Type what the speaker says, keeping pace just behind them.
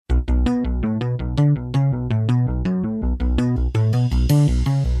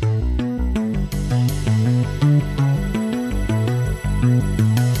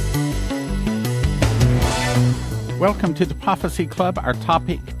to the Prophecy Club. Our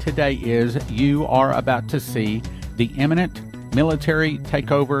topic today is you are about to see the imminent military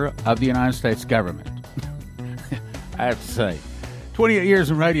takeover of the United States government. I have to say, 28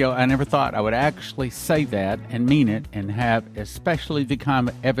 years in radio, I never thought I would actually say that and mean it and have especially the kind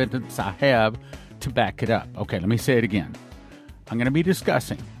of evidence I have to back it up. Okay, let me say it again. I'm going to be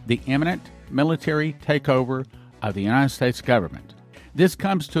discussing the imminent military takeover of the United States government. This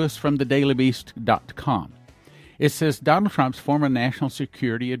comes to us from thedailybeast.com. It says Donald Trump's former national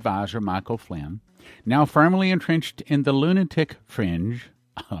security advisor, Michael Flynn, now firmly entrenched in the lunatic fringe,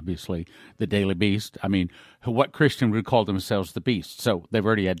 obviously the Daily Beast. I mean, what Christian would call themselves the Beast? So they've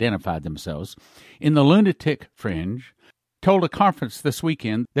already identified themselves. In the lunatic fringe, told a conference this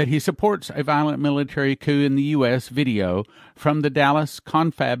weekend that he supports a violent military coup in the U.S. Video from the Dallas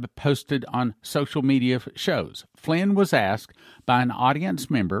confab posted on social media shows. Flynn was asked by an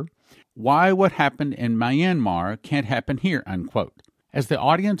audience member why what happened in Myanmar can't happen here, unquote. As the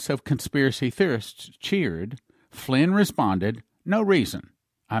audience of conspiracy theorists cheered, Flynn responded, "No reason.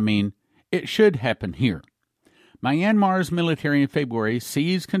 I mean, it should happen here." Myanmar's military in February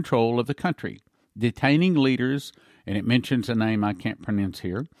seized control of the country, detaining leaders, and it mentions a name I can't pronounce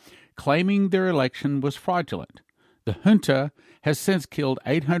here, claiming their election was fraudulent. The junta has since killed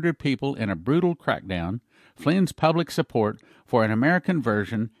 800 people in a brutal crackdown. Flynn's public support for an American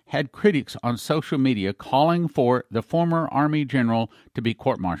version had critics on social media calling for the former Army general to be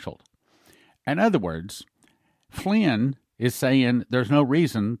court-martialed. In other words, Flynn is saying there's no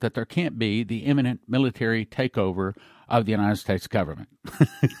reason that there can't be the imminent military takeover of the United States government.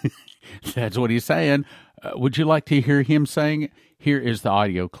 That's what he's saying. Would you like to hear him saying it? Here is the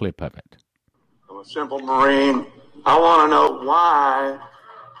audio clip of it. I'm a simple Marine. I want to know why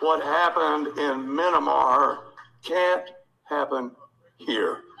what happened in Myanmar can't happen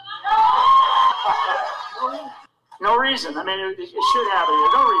here. No reason. I mean, it should happen here.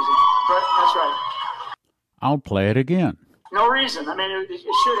 No reason. But that's right. I'll play it again. No reason. I mean, it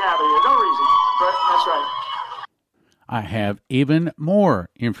should happen here. No reason. But that's right. I have even more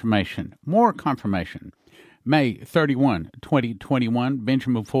information, more confirmation. May 31, 2021,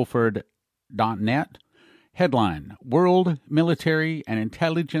 BenjaminFulford.net. Headline, World Military and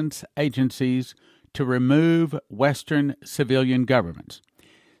Intelligence Agencies to Remove Western Civilian Governments.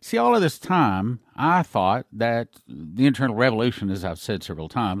 See, all of this time, I thought that the internal revolution, as I've said several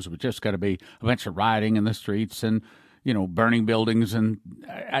times, was just got to be a bunch of rioting in the streets and, burning buildings. And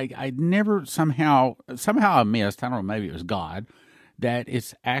I never somehow I missed, I don't know, maybe it was God, that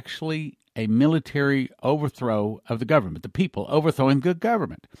it's actually a military overthrow of the government, the people overthrowing good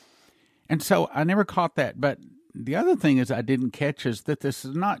government. And so I never caught that. But the other thing is I didn't catch is that this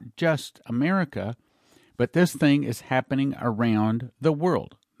is not just America, but this thing is happening around the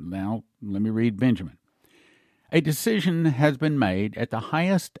world. Now, let me read Benjamin. A decision has been made at the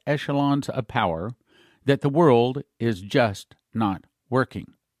highest echelons of power that the world is just not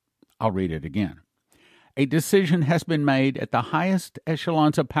working. I'll read it again. A decision has been made at the highest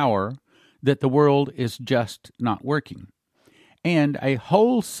echelons of power that the world is just not working. And a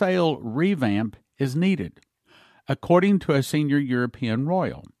wholesale revamp is needed, according to a senior European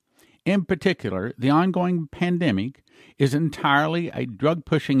royal. In particular, the ongoing pandemic is entirely a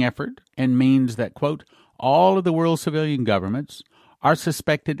drug-pushing effort and means that, quote, all of the world's civilian governments are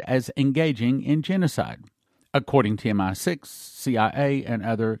suspected as engaging in genocide, according to MI6, CIA, and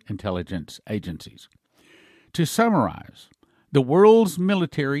other intelligence agencies. To summarize, the world's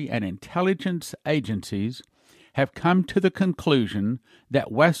military and intelligence agencies have come to the conclusion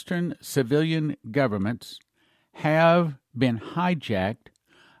that Western civilian governments have been hijacked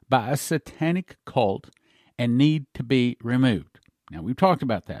by a satanic cult and need to be removed. Now, we've talked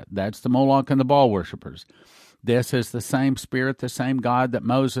about that. That's the Moloch and the Baal worshippers. This is the same spirit, the same God that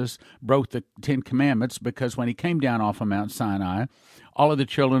Moses broke the Ten Commandments, because when he came down off of Mount Sinai, all of the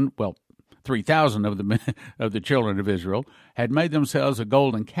children, 3,000 of the children of Israel, had made themselves a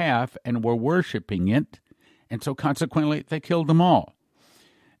golden calf and were worshiping it. And so consequently, they killed them all.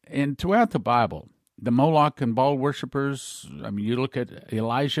 And throughout the Bible, the Moloch and Baal worshippers, you look at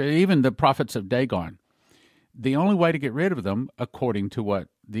Elijah, even the prophets of Dagon, the only way to get rid of them, according to what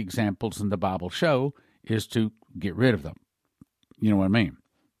the examples in the Bible show, is to get rid of them. You know what I mean?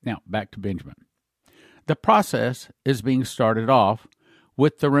 Now, back to Benjamin. The process is being started off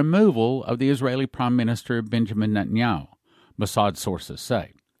with the removal of the Israeli Prime Minister Benjamin Netanyahu, Mossad sources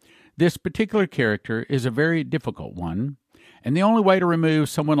say. This particular character is a very difficult one, and the only way to remove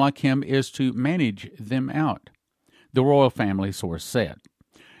someone like him is to manage them out, the royal family source said.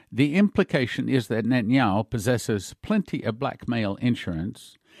 The implication is that Netanyahu possesses plenty of blackmail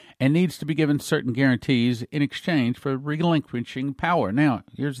insurance and needs to be given certain guarantees in exchange for relinquishing power. Now,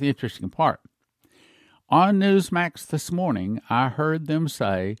 here's the interesting part. On Newsmax this morning, I heard them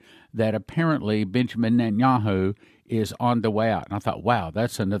say that apparently Benjamin Netanyahu is on the way out. And I thought, wow,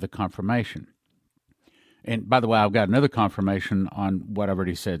 that's another confirmation. And by the way, I've got another confirmation on what I've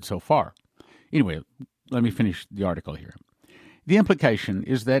already said so far. Anyway, let me finish the article here. The implication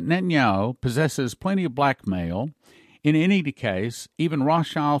is that Netanyahu possesses plenty of blackmail. In any case, even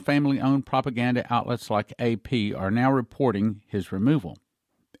Rothschild family-owned propaganda outlets like AP are now reporting his removal.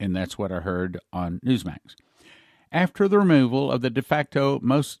 And that's what I heard on Newsmax. After the removal of the de facto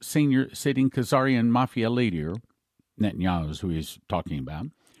most senior sitting Khazarian mafia leader, Netanyahu is who he's talking about,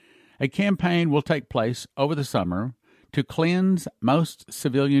 a campaign will take place over the summer to cleanse most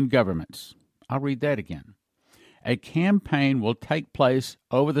civilian governments. I'll read that again. A campaign will take place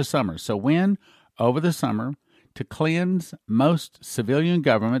over the summer. So when? Over the summer, to cleanse most civilian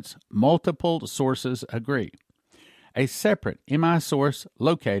governments, multiple sources agree. A separate MI source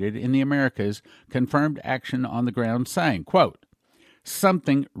located in the Americas confirmed action on the ground saying, quote,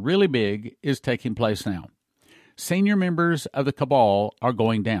 something really big is taking place now. Senior members of the cabal are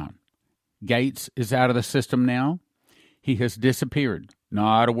going down. Gates is out of the system now. He has disappeared.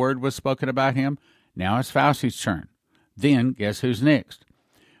 Not a word was spoken about him. Now it's Fauci's turn. Then guess who's next?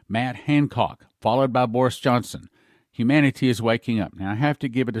 Matt Hancock, followed by Boris Johnson. Humanity is waking up. Now I have to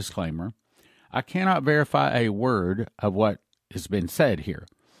give a disclaimer. I cannot verify a word of what has been said here.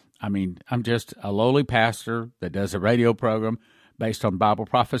 I mean, I'm just a lowly pastor that does a radio program based on Bible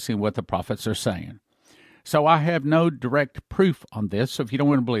prophecy and what the prophets are saying. So I have no direct proof on this. So if you don't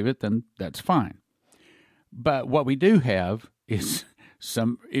want to believe it, then that's fine. But what we do have is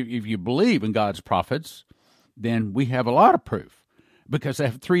if you believe in God's prophets, then we have a lot of proof because I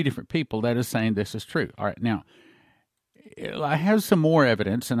have three different people that are saying this is true. All right, now, I have some more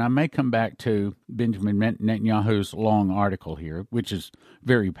evidence, and I may come back to Benjamin Netanyahu's long article here, which is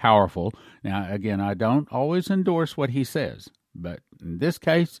very powerful. Now, again, I don't always endorse what he says, but in this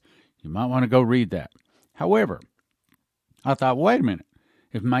case, you might want to go read that. However, I thought, wait a minute.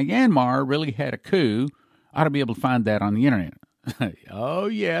 If Myanmar really had a coup, I ought to be able to find that on the internet. Oh,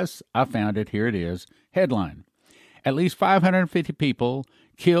 yes, I found it. Here it is. Headline. At least 550 people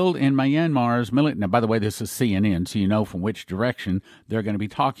killed in Myanmar's military. Now, by the way, this is CNN, so you know from which direction they're going to be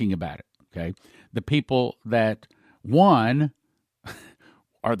talking about it, okay? The people that won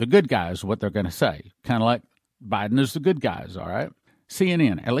are the good guys, what they're going to say. Kind of like Biden is the good guys, all right?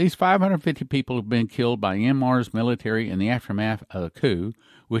 CNN, at least 550 people have been killed by Myanmar's military in the aftermath of a coup,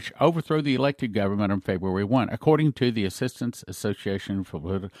 which overthrew the elected government on February 1, according to the Assistance Association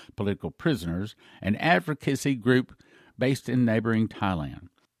for Political Prisoners, an advocacy group based in neighboring Thailand.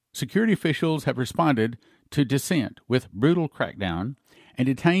 Security officials have responded to dissent with brutal crackdown and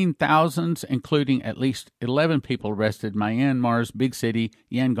detained thousands, including at least 11 people arrested in Myanmar's big city,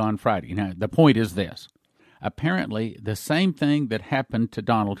 Yangon, Friday. Now, the point is this. Apparently, the same thing that happened to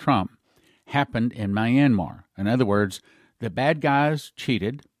Donald Trump happened in Myanmar. In other words, the bad guys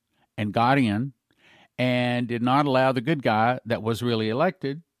cheated and got in and did not allow the good guy that was really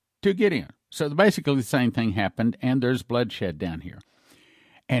elected to get in. So basically the same thing happened, and there's bloodshed down here.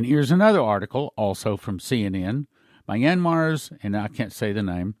 And here's another article, also from CNN. Myanmar's, and I can't say the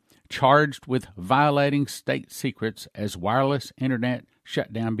name, charged with violating state secrets as wireless internet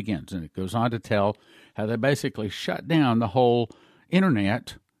shutdown begins. And it goes on to tell how they basically shut down the whole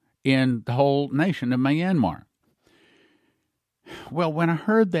internet in the whole nation of Myanmar. Well, when I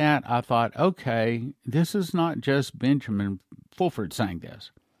heard that, I thought, okay, this is not just Benjamin Fulford saying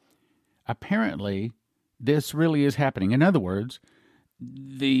this. Apparently, this really is happening. In other words,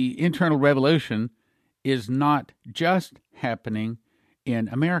 the internal revolution is not just happening in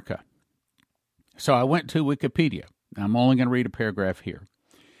America. So I went to Wikipedia. I'm only going to read a paragraph here.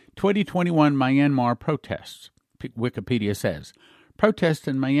 2021 Myanmar protests, Wikipedia says. Protests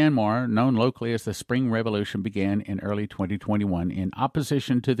in Myanmar, known locally as the Spring Revolution, began in early 2021 in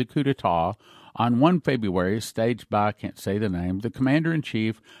opposition to the coup d'etat on 1 February, staged by, I can't say the name, the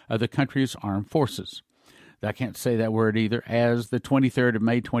commander-in-chief of the country's armed forces. I can't say that word either. As the 23rd of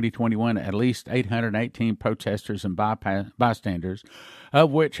May 2021, at least 818 protesters and bystanders,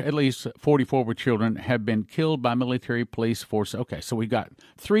 of which at least 44 were children, have been killed by military police force. Okay, so we got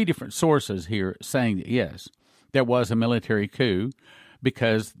three different sources here saying that, yes, there was a military coup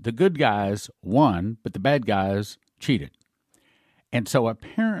because the good guys won, but the bad guys cheated. And so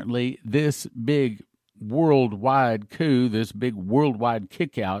apparently this big worldwide coup, this big worldwide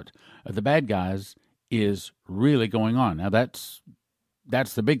kick-out of the bad guys is really going on. Now, that's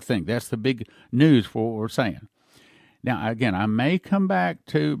the big thing. That's the big news for what we're saying. Now, again, I may come back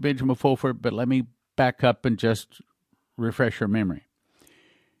to Benjamin Fulford, but let me back up and just refresh your memory.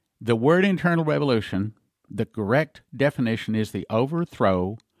 The word internal revolution, the correct definition is the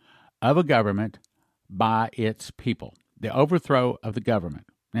overthrow of a government by its people. The overthrow of the government.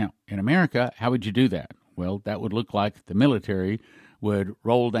 Now, in America, how would you do that? Well, that would look like the military would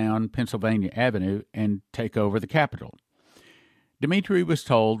roll down Pennsylvania Avenue and take over the Capitol. Dmitri was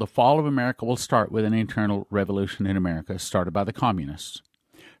told the fall of America will start with an internal revolution in America started by the communists.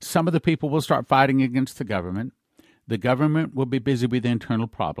 Some of the people will start fighting against the government. The government will be busy with internal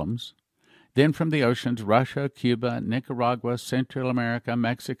problems. Then from the oceans, Russia, Cuba, Nicaragua, Central America,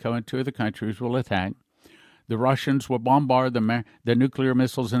 Mexico, and 2 other countries will attack. The Russians will bombard the nuclear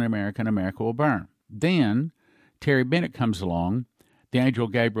missiles in America, and America will burn. Then Terry Bennett comes along. The angel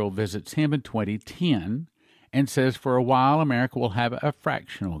Gabriel visits him in 2010 and says for a while America will have a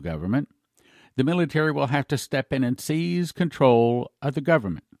fractional government. The military will have to step in and seize control of the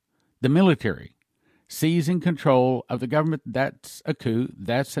government. The military seizing control of the government, that's a coup.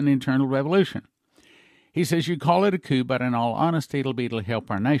 That's an internal revolution. He says you call it a coup, but in all honesty, it'll be to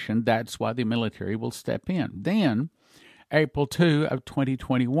help our nation. That's why the military will step in. Then, April 2 of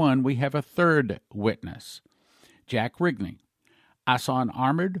 2021, we have a third witness, Jack Rigney. I saw an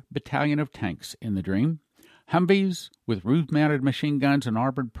armored battalion of tanks in the dream. Humvees with roof-mounted machine guns and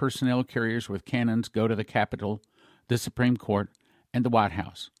armored personnel carriers with cannons go to the Capitol, the Supreme Court, and the White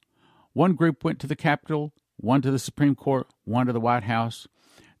House. One group went to the Capitol, one to the Supreme Court, one to the White House.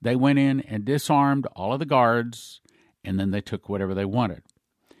 They went in and disarmed all of the guards, and then they took whatever they wanted.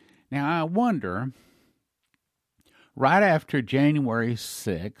 Now, I wonder, right after January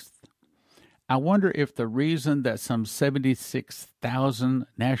 6th, I wonder if the reason that some 76,000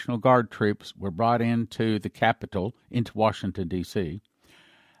 National Guard troops were brought into the Capitol, into Washington, D.C.,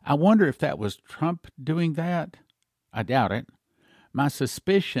 I wonder if that was Trump doing that. I doubt it. My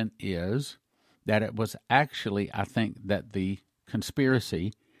suspicion is that it was actually, I think, that the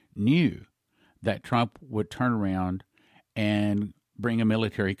conspiracy knew that Trump would turn around and bring a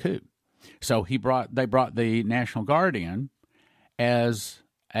military coup. So they brought the National Guard in as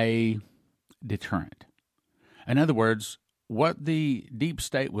a deterrent. In other words, what the deep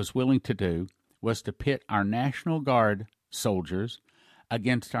state was willing to do was to pit our National Guard soldiers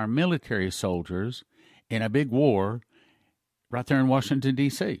against our military soldiers in a big war right there in Washington,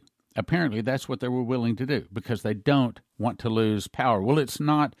 D.C. Apparently, that's what they were willing to do because they don't want to lose power. Well, it's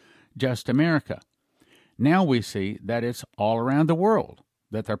not just America. Now we see that it's all around the world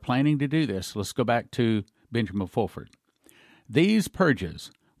that they're planning to do this. Let's go back to Benjamin Fulford. These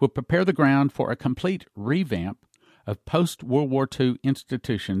purges will prepare the ground for a complete revamp of post-World War II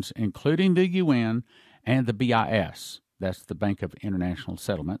institutions, including the UN and the BIS. That's the Bank of International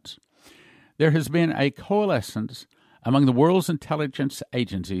Settlements. There has been a coalescence among the world's intelligence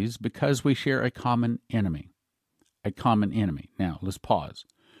agencies because we share a common enemy. A common enemy. Now, let's pause.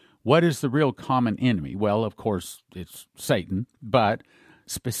 What is the real common enemy? Well, of course, it's Satan, but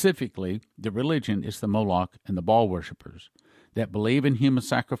specifically, the religion is the Moloch and the Baal worshippers that believe in human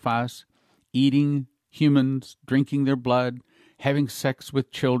sacrifice, eating humans, drinking their blood, having sex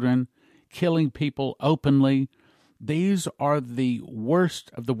with children, killing people openly. These are the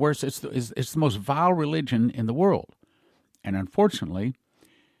worst of the worst. It's the most vile religion in the world. And unfortunately,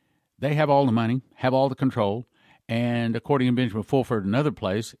 they have all the money, have all the control, and according to Benjamin Fulford, another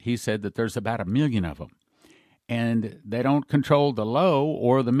place, he said that there's about 1 million of them. And they don't control the low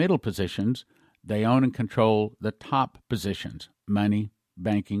or the middle positions. They own and control the top positions, money,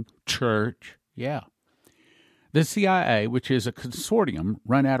 banking, church, yeah. The CIA, which is a consortium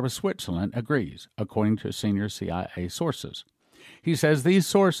run out of Switzerland, agrees, according to senior CIA sources. He says these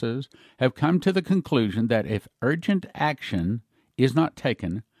sources have come to the conclusion that if urgent action is not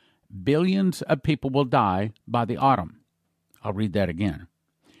taken, billions of people will die by the autumn. I'll read that again.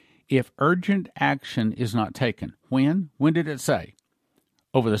 If urgent action is not taken, when? When did it say?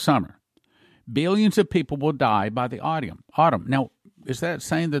 Over the summer. Billions of people will die by the autumn. Now, is that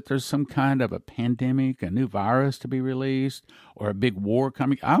saying that there's some kind of a pandemic, a new virus to be released, or a big war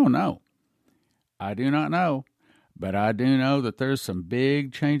coming? I don't know. I do not know. But I do know that there's some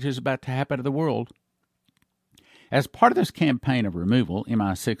big changes about to happen to the world. As part of this campaign of removal,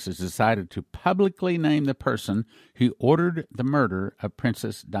 MI6 has decided to publicly name the person who ordered the murder of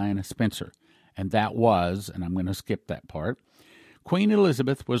Princess Diana Spencer. And that was, and I'm going to skip that part, Queen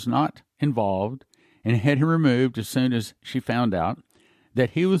Elizabeth was not involved and had him removed as soon as she found out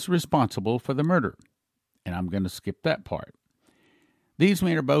that he was responsible for the murder. And I'm going to skip that part. These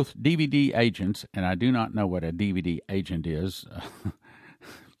men are both DVD agents, and I do not know what a DVD agent is.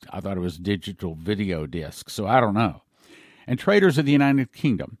 I thought it was digital video disc, so I don't know. and traitors of the United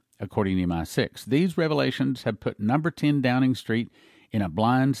Kingdom, according to MI6. These revelations have put number 10 Downing Street in a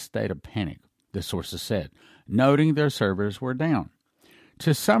blind state of panic, the sources said, noting their servers were down.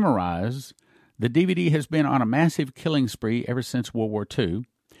 To summarize, the DVD has been on a massive killing spree ever since World War II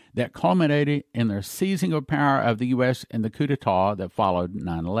that culminated in their seizing of power of the U.S. in the coup d'etat that followed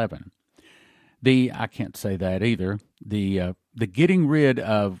 9/11. I can't say that either. The getting rid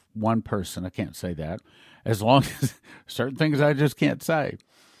of one person, I can't say that. As long as certain things I just can't say.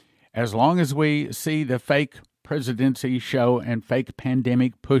 As long as we see the fake presidency show and fake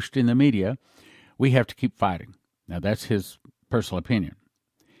pandemic pushed in the media, we have to keep fighting. Now, that's his personal opinion.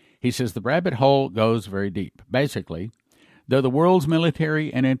 He says the rabbit hole goes very deep. Basically, though the world's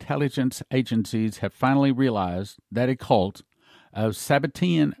military and intelligence agencies have finally realized that a cult of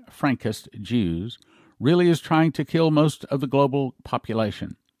Sabbatean Frankist Jews really is trying to kill most of the global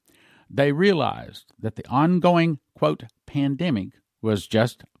population, they realized that the ongoing, quote, pandemic was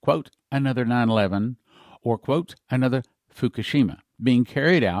just, quote, another 9/11 or, quote, another Fukushima being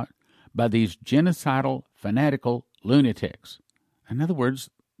carried out by these genocidal, fanatical lunatics. In other words,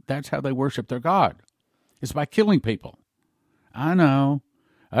 that's how they worship their God. It's by killing people. I know,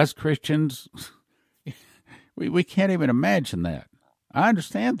 us Christians, we can't even imagine that. I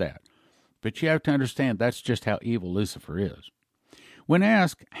understand that. But you have to understand that's just how evil Lucifer is. When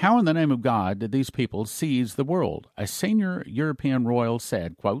asked, how in the name of God did these people seize the world, a senior European royal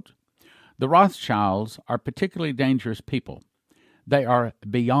said, quote, the Rothschilds are particularly dangerous people. They are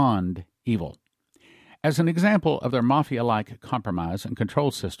beyond evil. As an example of their mafia-like compromise and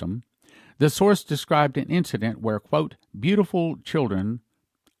control system, the source described an incident where, quote, beautiful children,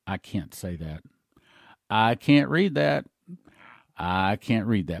 I can't say that. I can't read that.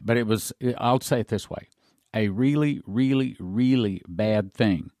 But I'll say it this way. A really, really, really bad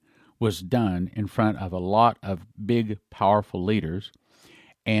thing was done in front of a lot of big, powerful leaders,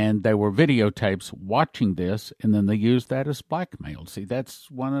 and there were videotapes watching this, and then they used that as blackmail. See, that's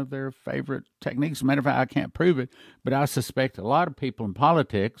one of their favorite techniques. Matter of fact, I can't prove it, but I suspect a lot of people in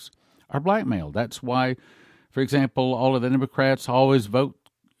politics are blackmailed. That's why, for example, all of the Democrats always vote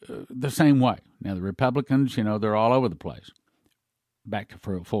the same way. Now, the Republicans, they're all over the place. Back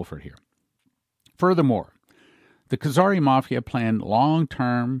to Fulford here. Furthermore, the Khazari Mafia planned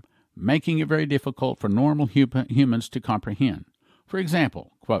long-term, making it very difficult for normal humans to comprehend. For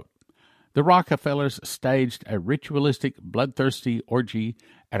example, quote, the Rockefellers staged a ritualistic, bloodthirsty orgy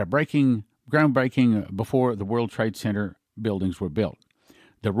at a groundbreaking before the World Trade Center buildings were built,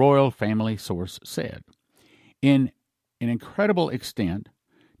 the royal family source said. In an incredible extent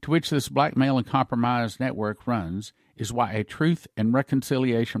to which this blackmail and compromise network runs is why a truth and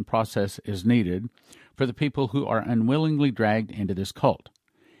reconciliation process is needed for the people who are unwillingly dragged into this cult.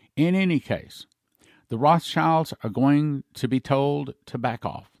 In any case, the Rothschilds are going to be told to back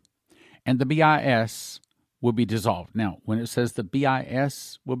off, and the BIS will be dissolved. Now, when it says the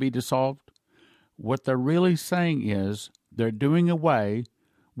BIS will be dissolved, what they're really saying is they're doing away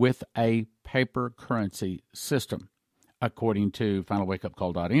with a paper currency system, according to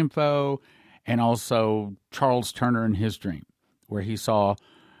finalwakeupcall.info and also Charles Turner in his dream, where he saw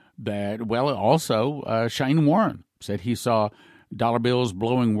that, also Shane Warren said he saw dollar bills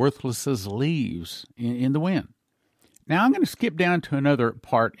blowing worthless as leaves in the wind. Now, I'm going to skip down to another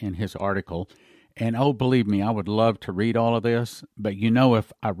part in his article, and believe me, I would love to read all of this, but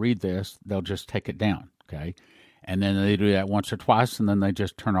if I read this, they'll just take it down, okay? And then they do that once or twice, and then they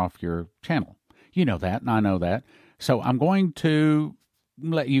just turn off your channel. You know that, and I know that. So I'm going to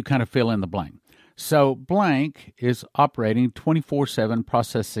let you kind of fill in the blank. So blank is operating 24/7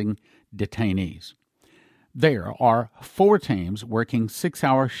 processing detainees. There are 4 teams working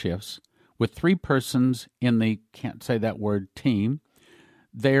 6-hour shifts with 3 persons in the, can't say that word, team.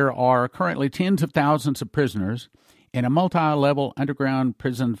 There are currently tens of thousands of prisoners in a multi-level underground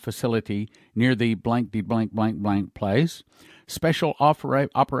prison facility near the blank place. Special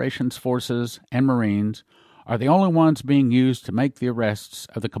operations forces and Marines are the only ones being used to make the arrests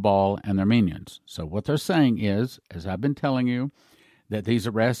of the cabal and their minions. So what they're saying is, as I've been telling you, that these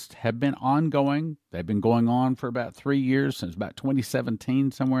arrests have been ongoing. They've been going on for about 3 years, since about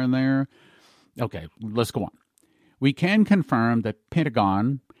 2017, somewhere in there. Okay, let's go on. We can confirm that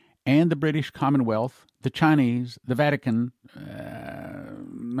Pentagon and the British Commonwealth, the Chinese, the Vatican,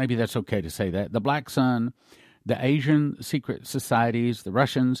 maybe that's okay to say that, the Black Sun, the Asian secret societies, the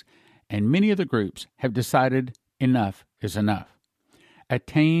Russians, and many other groups have decided enough is enough. A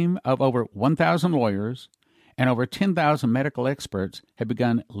team of over 1,000 lawyers and over 10,000 medical experts have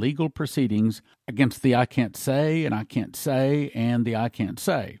begun legal proceedings against the I can't say and I can't say and the I can't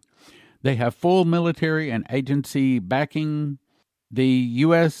say. They have full military and agency backing. The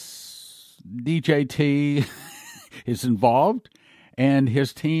U.S. DJT is involved, and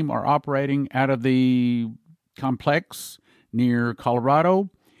his team are operating out of the complex near Colorado,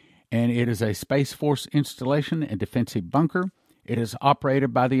 and it is a Space Force installation and defensive bunker. It is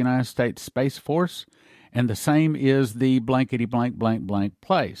operated by the United States Space Force, and the same is the blankety blank blank blank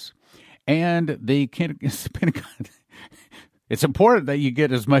place. And the Pentagon, it's important that you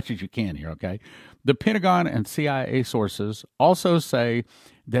get as much as you can here, okay? The Pentagon and CIA sources also say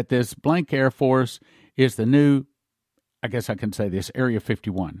that this blank Air Force is the new, I guess I can say this, Area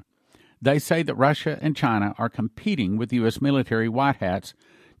 51. They say that Russia and China are competing with U.S. military white hats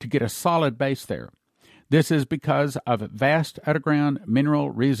to get a solid base there. This is because of vast underground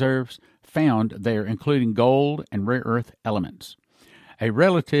mineral reserves found there, including gold and rare earth elements. A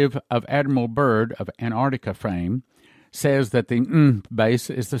relative of Admiral Byrd of Antarctica fame says that the base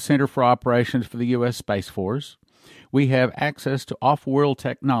is the center for operations for the U.S. Space Force. We have access to off-world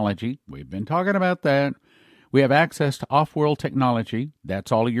technology. We've been talking about that. We have access to off-world technology.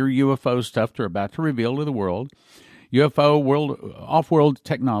 That's all your UFO stuff they're about to reveal to the world. Off-world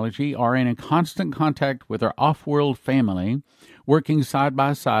technology are in constant contact with our off-world family, working side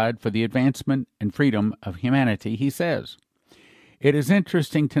by side for the advancement and freedom of humanity, he says. It is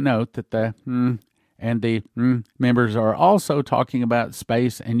interesting to note that the members are also talking about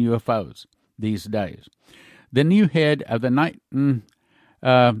space and UFOs these days. The new head of the night, can't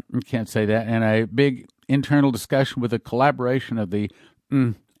say that, and a big internal discussion with a collaboration of the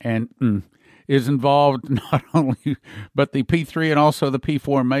is involved not only but the P3 and also the P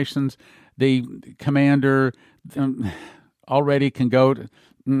formations. The commander already can go to.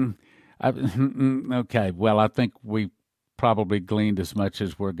 Okay, well, I think we probably gleaned as much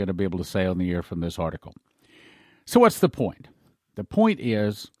as we're going to be able to say on the air from this article. So what's the point? The point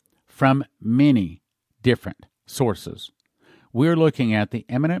is, from many different sources, we're looking at the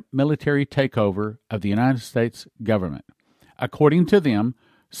imminent military takeover of the United States government. According to them,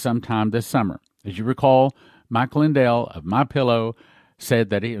 sometime this summer. As you recall, Michael Lindell of MyPillow said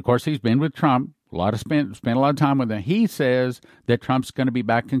that he's been with Trump, spent a lot of time with him. He says that Trump's going to be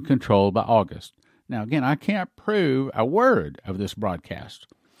back in control by August. Now, again, I can't prove a word of this broadcast,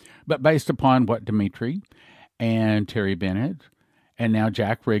 but based upon what Dimitri and Terry Bennett and now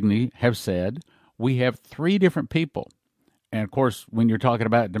Jack Rigney have said, we have three different people. And, of course, when you're talking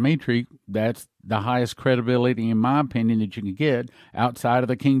about Dimitri, that's the highest credibility, in my opinion, that you can get outside of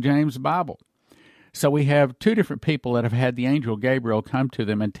the King James Bible. So we have two different people that have had the angel Gabriel come to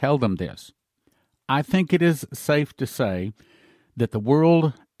them and tell them this. I think it is safe to say that the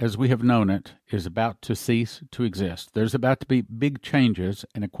world as we have known it is about to cease to exist. There's about to be big changes,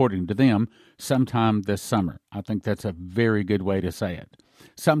 and according to them, sometime this summer. I think that's a very good way to say it.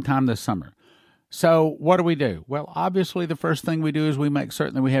 Sometime this summer. So what do? Well, obviously the first thing we do is we make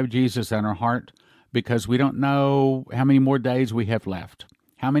certain that we have Jesus in our heart, because we don't know how many more days we have left,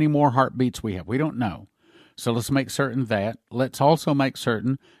 how many more heartbeats we have. We don't know. So let's make certain that. Let's also make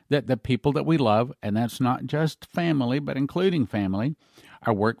certain that the people that we love, and that's not just family, but including family,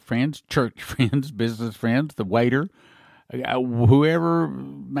 our work friends, church friends, business friends, the waiter, whoever,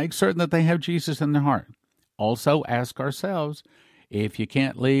 make certain that they have Jesus in their heart. Also ask ourselves, if you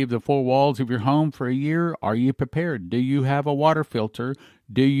can't leave the four walls of your home for a year, are you prepared? Do you have a water filter?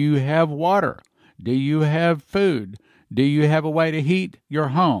 Do you have water? Do you have food? Do you have a way to heat your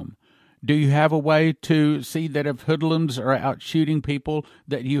home? Do you have a way to see that if hoodlums are out shooting people,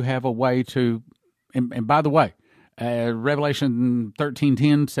 that you have a way to, and by the way, Revelation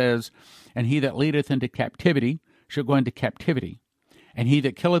 13:10 says, and he that leadeth into captivity shall go into captivity, and he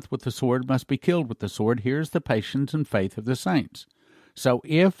that killeth with the sword must be killed with the sword. Here's the patience and faith of the saints. So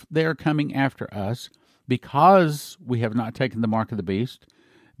if they're coming after us because we have not taken the mark of the beast,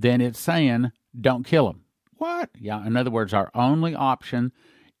 then it's saying, don't kill them. What? Yeah, in other words, our only option,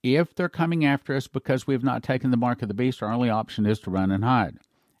 if they're coming after us because we have not taken the mark of the beast, our only option is to run and hide.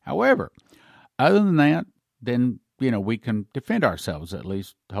 However, other than that, then, we can defend ourselves, at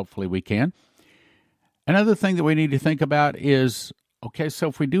least hopefully we can. Another thing that we need to think about is, okay, so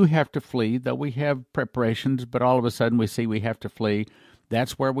if we do have to flee, though we have preparations, but all of a sudden we see we have to flee,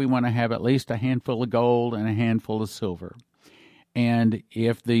 that's where we want to have at least a handful of gold and a handful of silver. And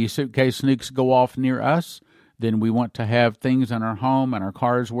if the suitcase nukes go off near us, then we want to have things in our home and our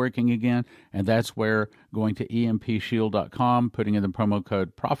cars working again, and that's where going to empshield.com, putting in the promo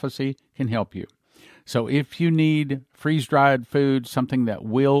code PROPHECY can help you. So if you need freeze-dried food, something that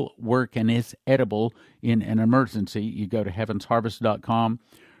will work and is edible in an emergency, you go to heavensharvest.com.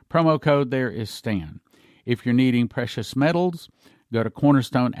 Promo code there is STAN. If you're needing precious metals, Go to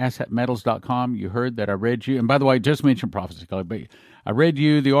cornerstoneassetmetals.com. You heard that I read you. And by the way, just mentioned Prophecy Club, but I read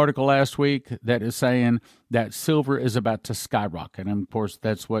you the article last week that is saying that silver is about to skyrocket. And, of course,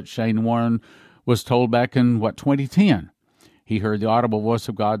 that's what Shane Warren was told back in, 2010. He heard the audible voice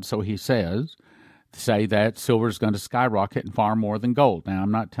of God, so he say that silver is going to skyrocket and far more than gold. Now,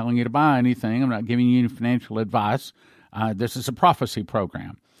 I'm not telling you to buy anything. I'm not giving you any financial advice. This is a prophecy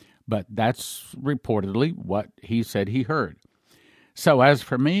program. But that's reportedly what he said he heard. So as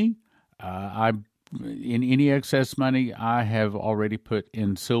for me, in any excess money, I have already put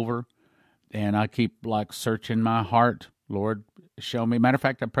in silver, and I keep searching my heart. Lord, show me. Matter of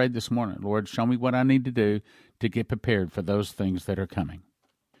fact, I prayed this morning, Lord, show me what I need to do to get prepared for those things that are coming.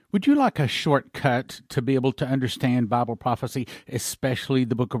 Would you like a shortcut to be able to understand Bible prophecy, especially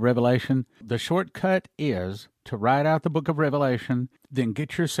the book of Revelation? The shortcut is to write out the book of Revelation, then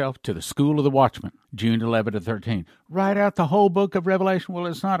get yourself to the School of the Watchman, June 11 to 13. Write out the whole book of Revelation. Well,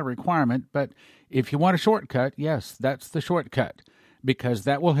 it's not a requirement, but if you want a shortcut, yes, that's the shortcut, because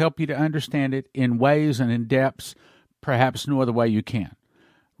that will help you to understand it in ways and in depths perhaps no other way you can.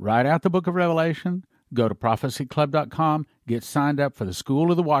 Write out the book of Revelation. Go to prophecyclub.com, get signed up for the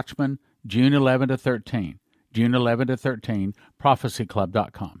School of the Watchman, June 11 to 13. June 11 to 13,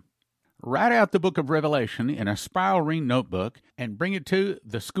 prophecyclub.com. Write out the book of Revelation in a spiral ring notebook and bring it to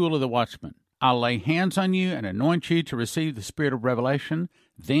the School of the Watchman. I'll lay hands on you and anoint you to receive the spirit of revelation.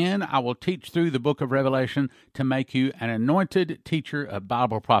 Then I will teach through the book of Revelation to make you an anointed teacher of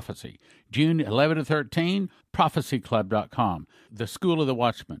Bible prophecy. June 11 to 13, prophecyclub.com. The School of the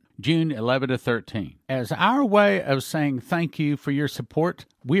Watchman, June 11 to 13. As our way of saying thank you for your support,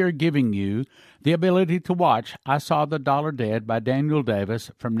 we are giving you the ability to watch I Saw the Dollar Dead by Daniel Davis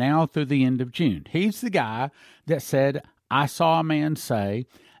from now through the end of June. He's the guy that said, I saw a man say,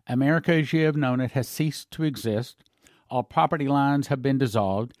 America as you have known it has ceased to exist. All property lines have been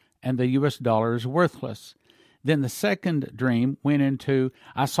dissolved, and the U.S. dollar is worthless. Then the second dream went into,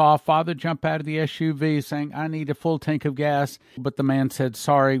 I saw a father jump out of the SUV saying, I need a full tank of gas, but the man said,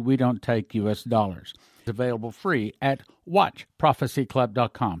 sorry, we don't take U.S. dollars. It's available free at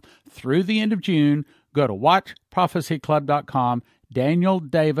watchprophecyclub.com. Through the end of June, go to watchprophecyclub.com. Daniel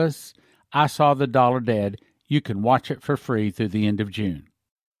Davis, I Saw the Dollar Dead. You can watch it for free through the end of June.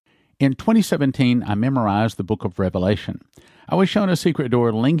 In 2017, I memorized the book of Revelation. I was shown a secret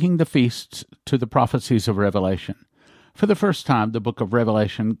door linking the feasts to the prophecies of Revelation. For the first time, the book of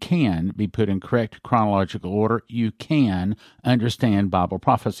Revelation can be put in correct chronological order. You can understand Bible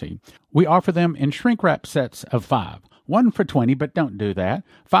prophecy. We offer them in shrink-wrap sets of 5. 1 for 20, but don't do that.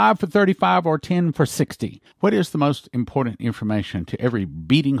 5 for 35 or 10 for 60. What is the most important information to every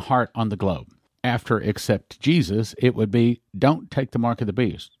beating heart on the globe? After accept Jesus, it would be, don't take the mark of the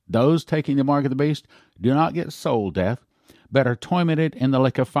beast. Those taking the mark of the beast do not get soul death, but are tormented in the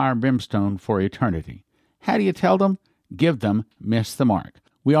lake of fire and brimstone for eternity. How do you tell them? Give them, miss the mark.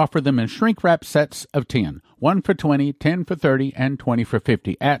 We offer them in shrink-wrap sets of 10. 1 for 20, 10 for 30, and 20 for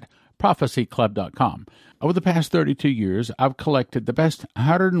 50 at prophecyclub.com. Over the past 32 years, I've collected the best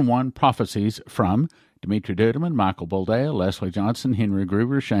 101 prophecies from Dimitri Duduman, Michael Boldea, Leslie Johnson, Henry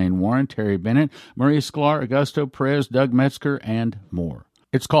Gruber, Shane Warren, Terry Bennett, Marie Sklar, Augusto Perez, Doug Metzger, and more.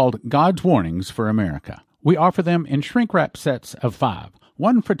 It's called God's Warnings for America. We offer them in shrink-wrap sets of 5.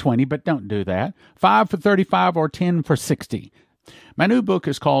 1 for 20, but don't do that. 5 for 35 or 10 for 60. My new book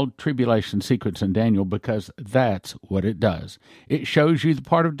is called Tribulation Secrets in Daniel because that's what it does. It shows you the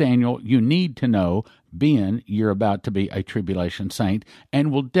part of Daniel you need to know, being you're about to be a tribulation saint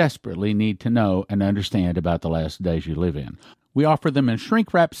and will desperately need to know and understand about the last days you live in. We offer them in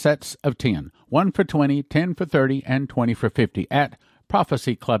shrink-wrap sets of 10. 1 for 20, 10 for 30, and 20 for 50 at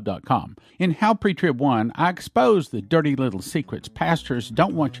prophecyclub.com. In How Pre-Trib 1, I expose the dirty little secrets pastors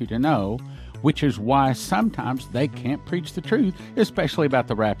don't want you to know, which is why sometimes they can't preach the truth, especially about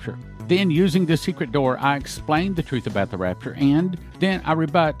the rapture. Then, using the secret door, I explain the truth about the rapture, and then I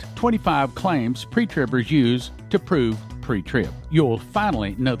rebut 25 claims pre-tribbers use to prove pre-trib. You'll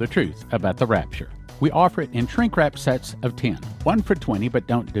finally know the truth about the rapture. We offer it in shrink-wrap sets of 10. 1 for 20, but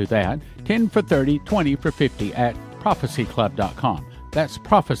don't do that. 10 for 30, 20 for 50 at prophecyclub.com. That's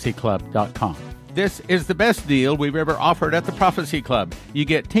prophecyclub.com. This is the best deal we've ever offered at the Prophecy Club. You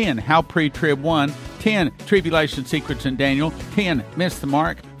get 10 How Pre-Trib 1, 10 Tribulation Secrets in Daniel, 10 Miss the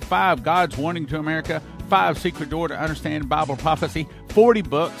Mark, 5 God's Warning to America, 5 Secret Door to Understand Bible Prophecy, 40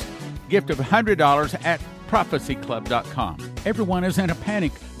 books, gift of $100 at prophecyclub.com. Everyone is in a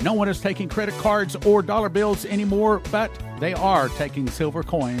panic. No one is taking credit cards or dollar bills anymore, but they are taking silver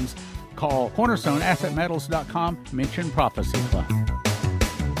coins. Call cornerstoneassetmetals.com, mention Prophecy Club.